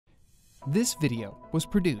This video was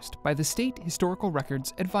produced by the State Historical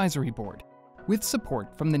Records Advisory Board with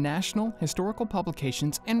support from the National Historical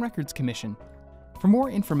Publications and Records Commission. For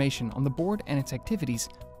more information on the board and its activities,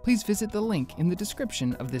 please visit the link in the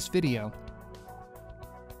description of this video.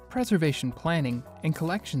 Preservation planning and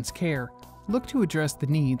collections care look to address the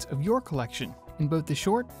needs of your collection in both the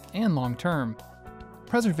short and long term.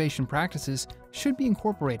 Preservation practices should be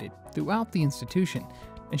incorporated throughout the institution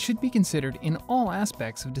and should be considered in all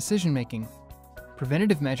aspects of decision-making.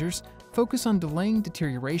 Preventative measures focus on delaying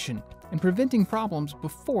deterioration and preventing problems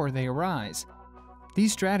before they arise.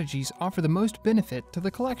 These strategies offer the most benefit to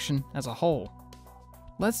the collection as a whole.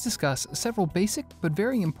 Let's discuss several basic but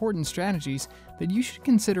very important strategies that you should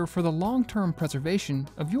consider for the long-term preservation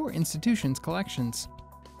of your institution's collections.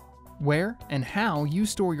 Where and how you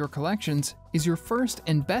store your collections is your first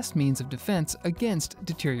and best means of defense against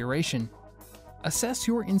deterioration. Assess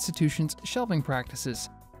your institution's shelving practices,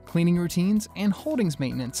 cleaning routines, and holdings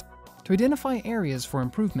maintenance to identify areas for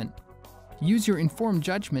improvement. Use your informed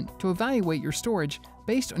judgment to evaluate your storage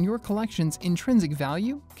based on your collection's intrinsic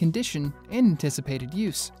value, condition, and anticipated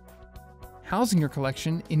use. Housing your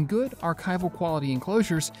collection in good archival quality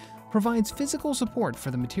enclosures provides physical support for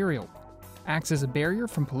the material, acts as a barrier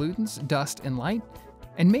from pollutants, dust, and light,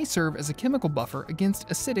 and may serve as a chemical buffer against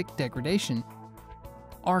acidic degradation.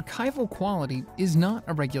 Archival quality is not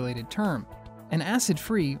a regulated term, and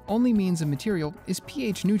acid-free only means a material is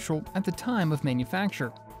pH neutral at the time of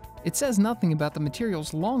manufacture. It says nothing about the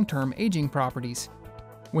material's long-term aging properties.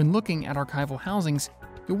 When looking at archival housings,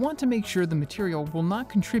 you'll want to make sure the material will not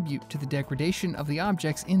contribute to the degradation of the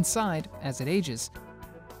objects inside as it ages.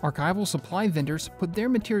 Archival supply vendors put their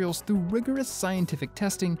materials through rigorous scientific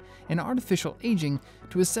testing and artificial aging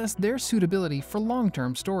to assess their suitability for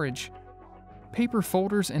long-term storage. Paper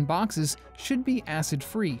folders and boxes should be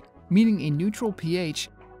acid-free, meaning a neutral pH,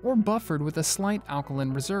 or buffered with a slight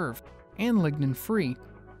alkaline reserve, and lignin-free.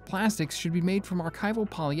 Plastics should be made from archival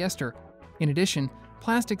polyester. In addition,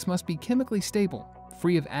 plastics must be chemically stable,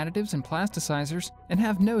 free of additives and plasticizers, and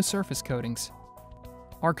have no surface coatings.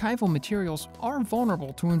 Archival materials are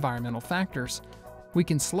vulnerable to environmental factors. We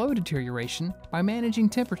can slow deterioration by managing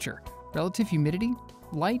temperature, relative humidity,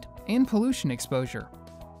 light, and pollution exposure.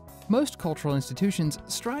 Most cultural institutions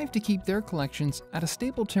strive to keep their collections at a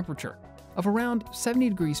stable temperature of around 70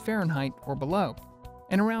 degrees Fahrenheit or below,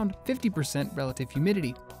 and around 50% relative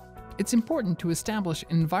humidity. It's important to establish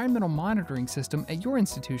an environmental monitoring system at your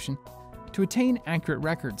institution to attain accurate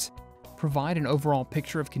records, provide an overall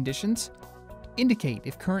picture of conditions, indicate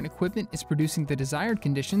if current equipment is producing the desired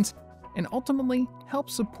conditions, and ultimately help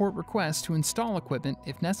support requests to install equipment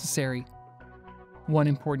if necessary. One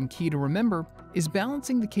important key to remember is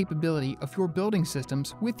balancing the capability of your building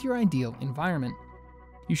systems with your ideal environment.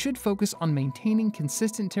 You should focus on maintaining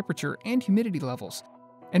consistent temperature and humidity levels,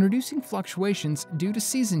 and reducing fluctuations due to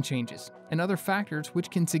season changes and other factors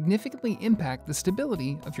which can significantly impact the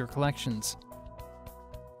stability of your collections.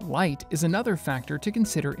 Light is another factor to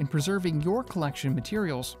consider in preserving your collection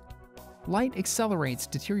materials. Light accelerates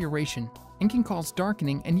deterioration and can cause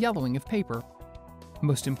darkening and yellowing of paper.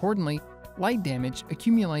 Most importantly, light damage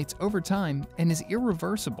accumulates over time and is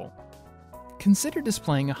irreversible. Consider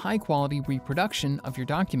displaying a high-quality reproduction of your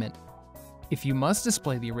document. If you must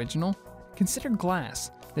display the original, consider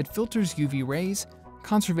glass that filters UV rays,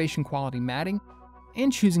 conservation quality matting,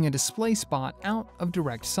 and choosing a display spot out of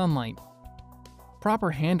direct sunlight.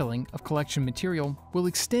 Proper handling of collection material will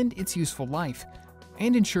extend its useful life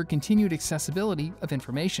and ensure continued accessibility of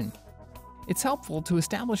information. It's helpful to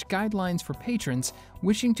establish guidelines for patrons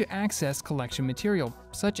wishing to access collection material,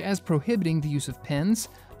 such as prohibiting the use of pens,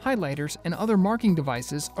 highlighters, and other marking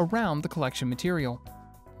devices around the collection material.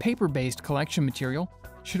 Paper-based collection material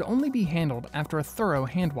should only be handled after a thorough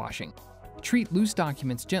hand washing. Treat loose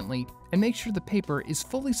documents gently and make sure the paper is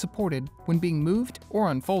fully supported when being moved or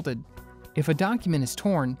unfolded. If a document is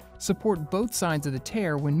torn, support both sides of the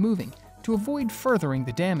tear when moving to avoid furthering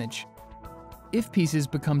the damage. If pieces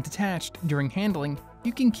become detached during handling,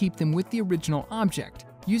 you can keep them with the original object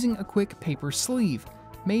using a quick paper sleeve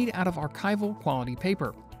made out of archival quality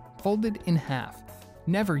paper, folded in half.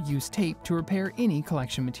 Never use tape to repair any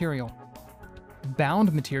collection material.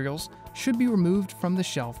 Bound materials should be removed from the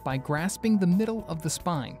shelf by grasping the middle of the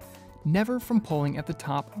spine, never from pulling at the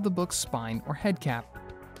top of the book's spine or head cap.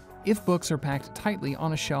 If books are packed tightly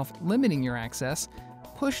on a shelf limiting your access,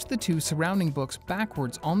 push the two surrounding books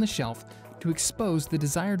backwards on the shelf to expose the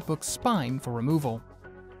desired book's spine for removal.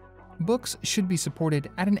 Books should be supported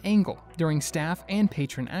at an angle during staff and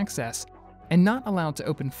patron access, and not allowed to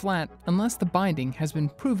open flat unless the binding has been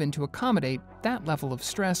proven to accommodate that level of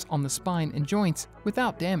stress on the spine and joints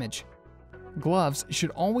without damage. Gloves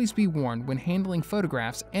should always be worn when handling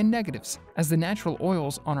photographs and negatives, as the natural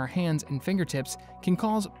oils on our hands and fingertips can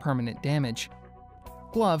cause permanent damage.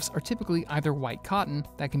 Gloves are typically either white cotton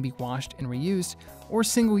that can be washed and reused, or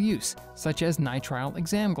single-use, such as nitrile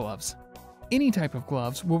exam gloves. Any type of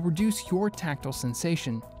gloves will reduce your tactile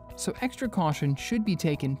sensation, so extra caution should be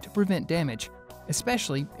taken to prevent damage,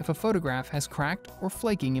 especially if a photograph has cracked or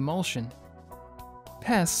flaking emulsion.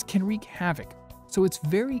 Pests can wreak havoc, so it's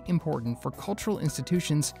very important for cultural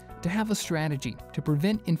institutions to have a strategy to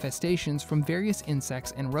prevent infestations from various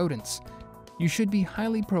insects and rodents. You should be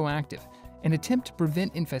highly proactive and attempt to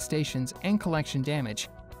prevent infestations and collection damage,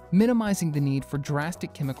 minimizing the need for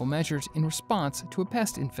drastic chemical measures in response to a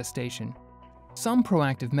pest infestation. Some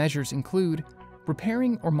proactive measures include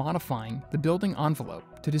repairing or modifying the building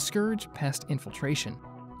envelope to discourage pest infiltration,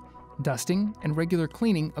 dusting and regular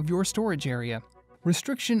cleaning of your storage area,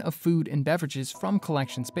 restriction of food and beverages from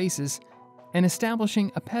collection spaces, and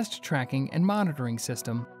establishing a pest tracking and monitoring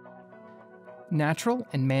system. Natural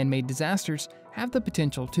and man-made disasters have the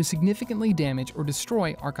potential to significantly damage or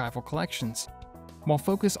destroy archival collections. While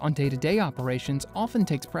focus on day-to-day operations often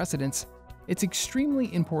takes precedence, it's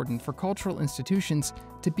extremely important for cultural institutions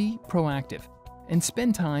to be proactive and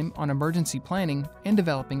spend time on emergency planning and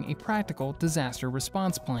developing a practical disaster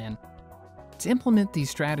response plan. To implement these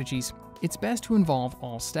strategies, it's best to involve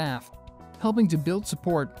all staff, helping to build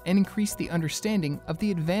support and increase the understanding of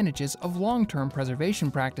the advantages of long-term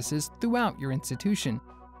preservation practices throughout your institution.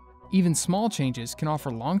 Even small changes can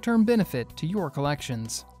offer long-term benefit to your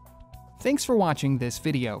collections. Thanks for watching this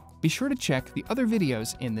video. Be sure to check the other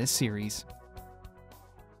videos in this series.